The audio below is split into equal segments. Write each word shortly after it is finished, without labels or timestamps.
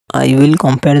I will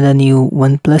compare the new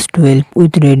OnePlus 12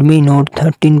 with Redmi Note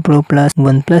 13 Pro Plus.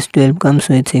 OnePlus 12 comes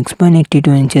with 6.82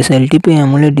 inches LTP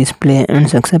AMOLED display and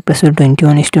success ratio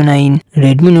 21:9.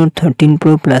 Redmi Note 13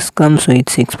 Pro Plus comes with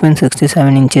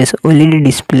 6.67 inches OLED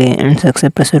display and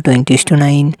success ratio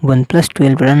 20:9. OnePlus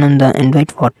 12 run on the Android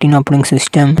 14 operating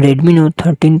system. Redmi Note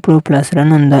 13 Pro Plus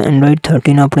run on the Android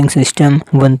 13 operating system.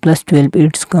 OnePlus 12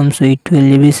 it comes with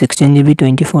 12GB, 16GB,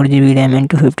 24GB RAM and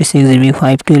 256GB,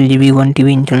 512GB,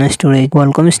 1TB internal storage.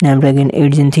 Qualcomm Snapdragon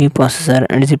 8 Gen 3 processor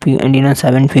and CPU Adreno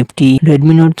 750.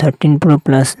 Redmi Note 13 Pro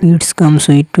Plus it comes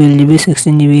with 12GB,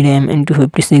 16GB RAM and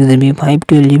 256GB,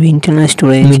 512GB internal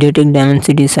storage. MediaTek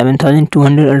Dimensity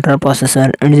 7200 Ultra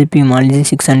processor and CPU Mali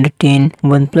 610.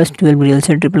 OnePlus 12 real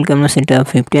set triple camera setup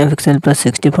 50MP plus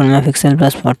 64MP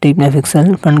plus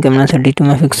 48MP front camera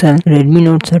 32MP. Redmi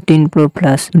Note 13 Pro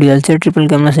Plus real set triple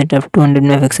camera setup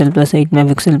 200MP plus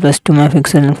 8MP plus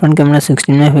 2MP front camera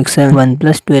 16MP.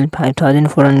 OnePlus 12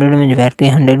 5400 mAh battery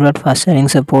 100W fast charging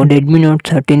support. Redmi Note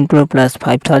 13 Pro Plus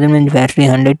 5000 mAh battery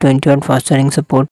 120W fast charging support.